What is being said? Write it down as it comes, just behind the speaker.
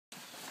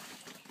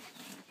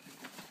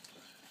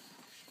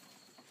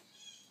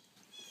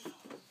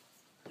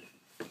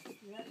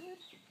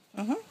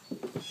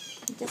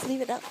Just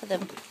leave it out for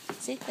them.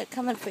 See, they're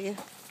coming for you.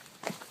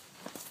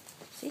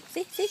 See,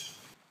 see, see.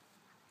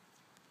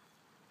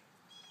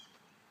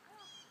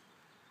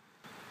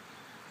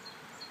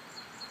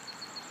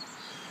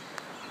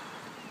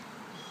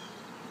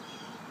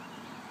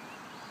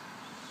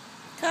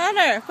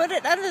 Connor, put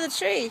it under the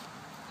tree.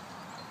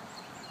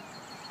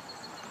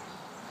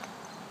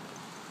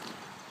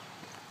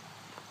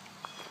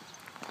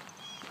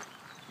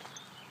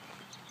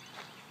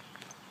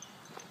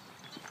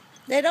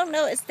 They don't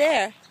know it's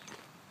there.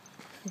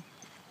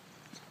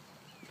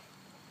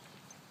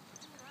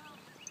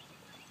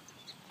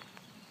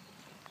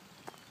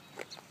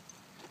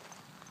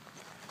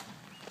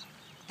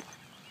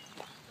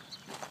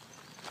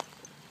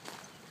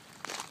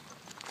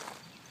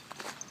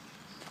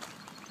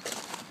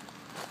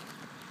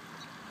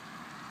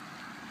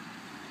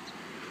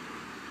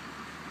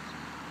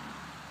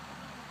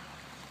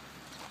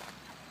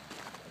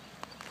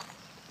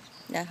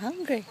 They're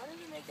hungry. How does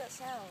it make that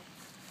sound?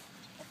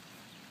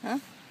 Huh?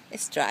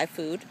 It's dry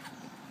food.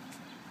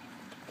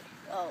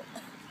 Oh.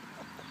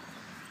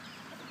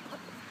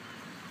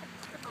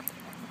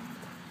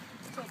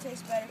 So it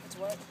tastes better if it's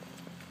wet?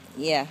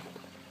 Yeah,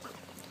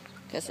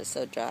 because it's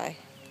so dry.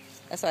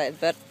 That's why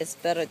it's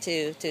better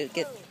to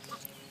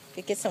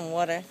get some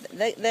water.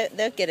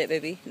 They'll get it,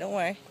 baby. Don't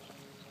worry.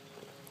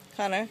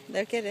 Connor,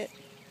 they'll get it.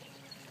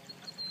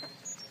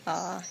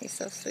 Aw, he's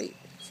so sweet.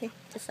 See,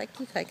 just like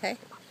you, Kai Kai.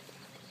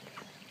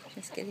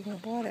 Just getting the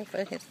water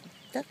for his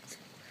ducks.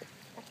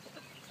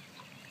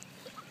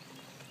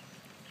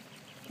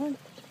 Come on.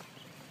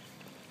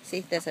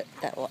 See, that's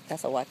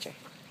a watcher.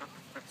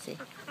 See?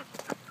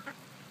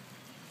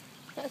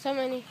 That's how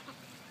many?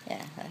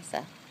 Yeah,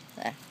 there.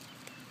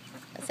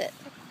 That's it.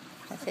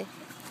 That's it.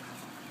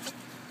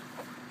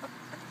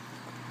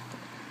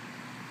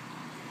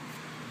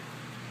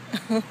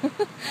 How'd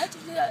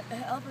you do that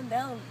up and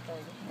down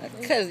thing?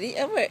 Because you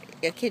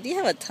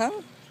have a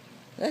tongue?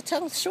 That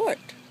tongue's short.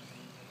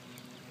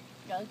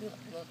 Look.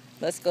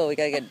 Let's go. We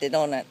gotta get the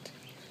donut.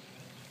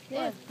 They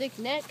have thick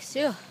necks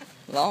too.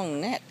 Long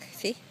neck.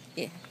 See?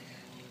 Yeah.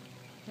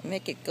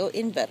 Make it go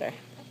in better.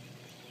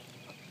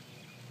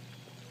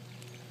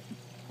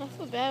 I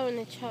feel bad when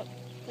they chop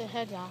the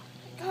heads off.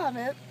 God,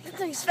 man, that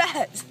thing's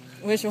fat.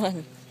 Which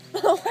one? The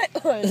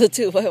white one. The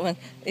two white one.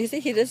 You see,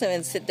 he doesn't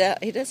even sit down.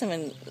 He doesn't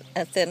even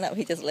stand up.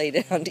 He just lay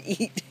down to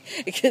eat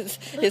because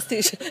it's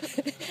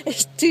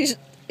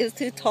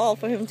too tall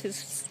for him to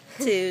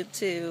sit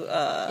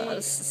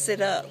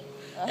up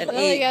and The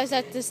other eat. guys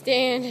have to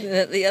stand.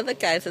 The other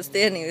guys are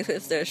standing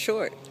because they're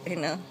short. You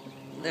know,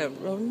 they're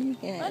rolling.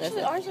 Yeah.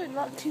 Actually, ours are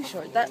not too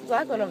short. That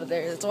black one over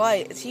there is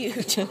white. It's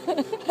huge.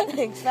 That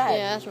thing's fat.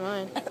 Yeah, that's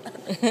mine.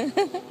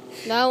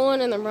 That one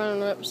and the brown on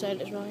the right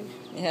beside is mine.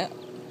 Yeah.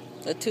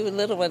 The two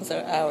little ones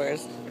are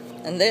ours.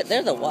 And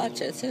they're the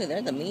watchers, too.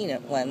 They're the mean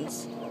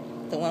ones.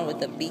 The one with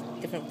the beak,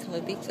 different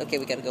color beaks. Okay,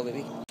 we gotta go,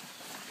 baby.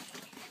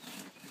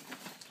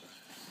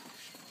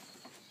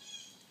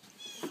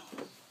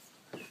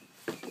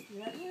 You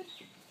that good?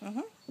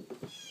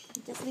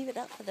 Just leave it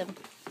out for them.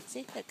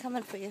 See, they're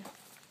coming for you.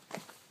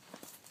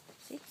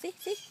 See, see,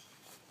 see.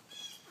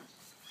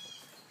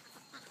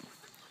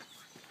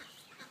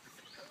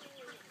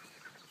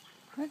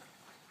 Huh?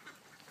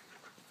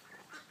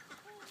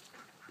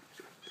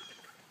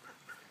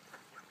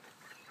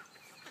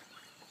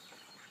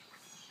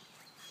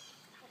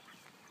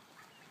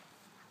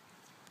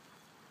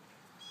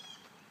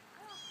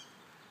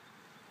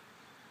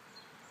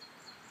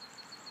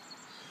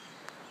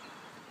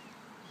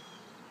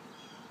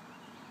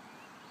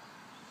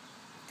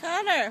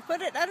 Connor,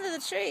 put it under the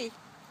tree.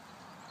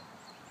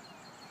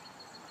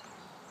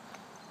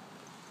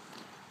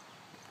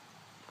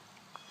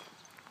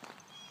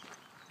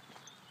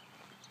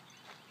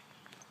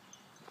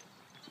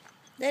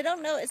 They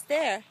don't know it's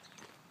there.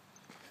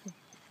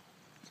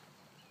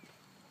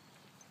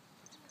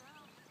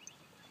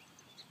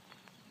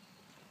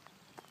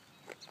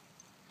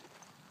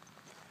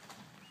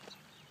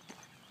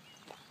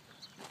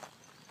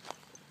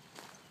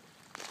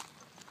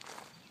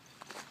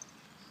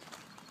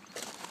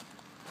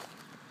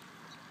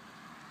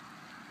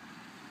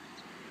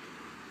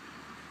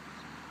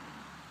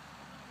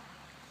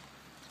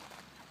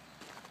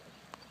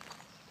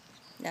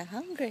 They're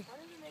hungry. How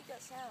does it make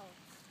that sound?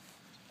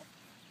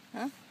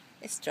 Huh?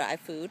 It's dry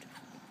food.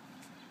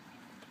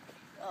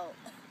 Oh.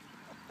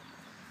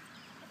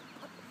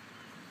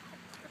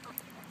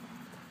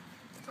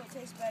 So it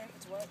tastes better if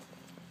it's wet?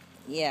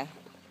 Yeah,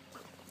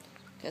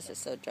 because it's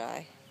so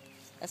dry.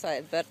 That's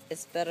why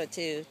it's better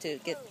to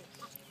get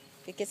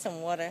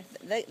some water.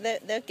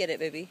 They'll get it,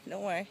 baby.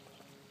 Don't worry.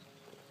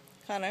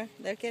 Connor,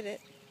 they'll get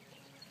it.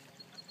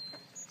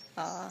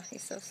 Aw,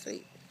 he's so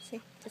sweet.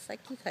 See, just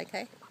like you, Kai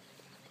Kai.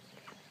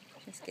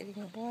 Just getting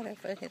the water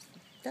for his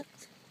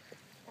ducks.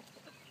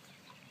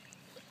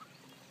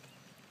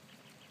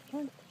 Come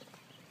on.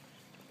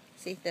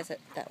 See, that's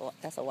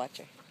a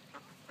watcher.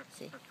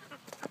 See?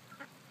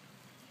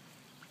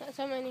 That's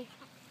how many?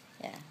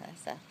 Yeah,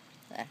 there.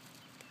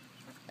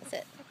 That's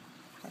it.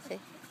 That's it.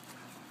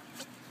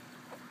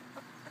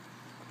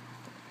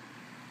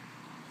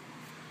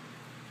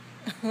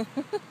 How'd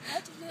you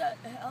do that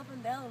up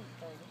and down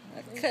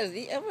thing? Because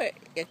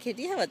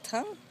you have a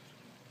tongue?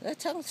 That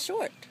tongue's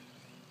short.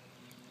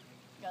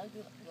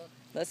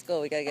 Let's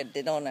go. We gotta get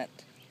the donut.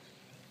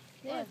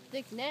 They have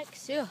thick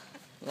necks too.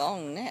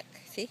 Long neck.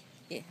 See?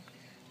 Yeah.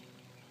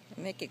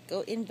 Make it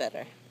go in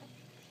better.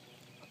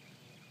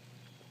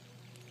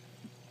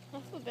 I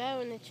feel bad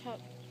when they chop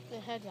the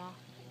heads off.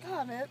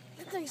 God, man,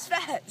 that thing's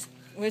fat.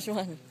 Which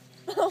one?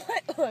 The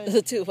white one.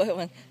 The two white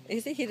one.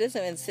 You see, he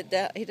doesn't even sit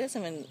down. He doesn't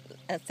even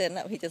stand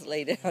up. He just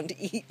lay down to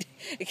eat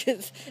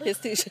because it's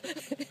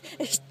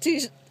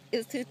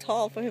too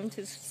tall for him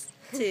to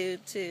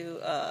sit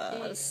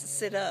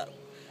up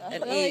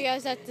and The eat. other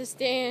guys have to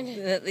stand.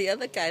 The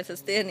other guys are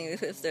standing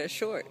because they're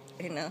short.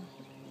 You know,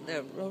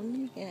 they're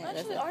rolling. Yeah,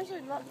 Actually, ours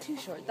are not too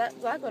short. That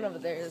black one over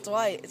there is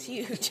white. It's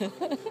huge.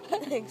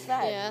 That thing's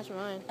fat. Yeah, that's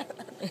mine.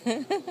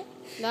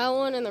 That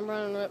one and the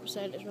brown and red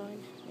beside is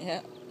mine.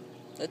 Yeah.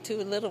 The two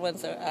little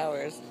ones are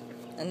ours.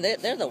 And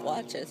they're the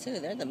watchers, too.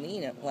 They're the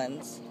mean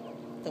ones.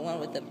 The one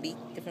with the beak,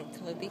 different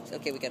color beaks.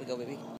 Okay, we gotta go, baby.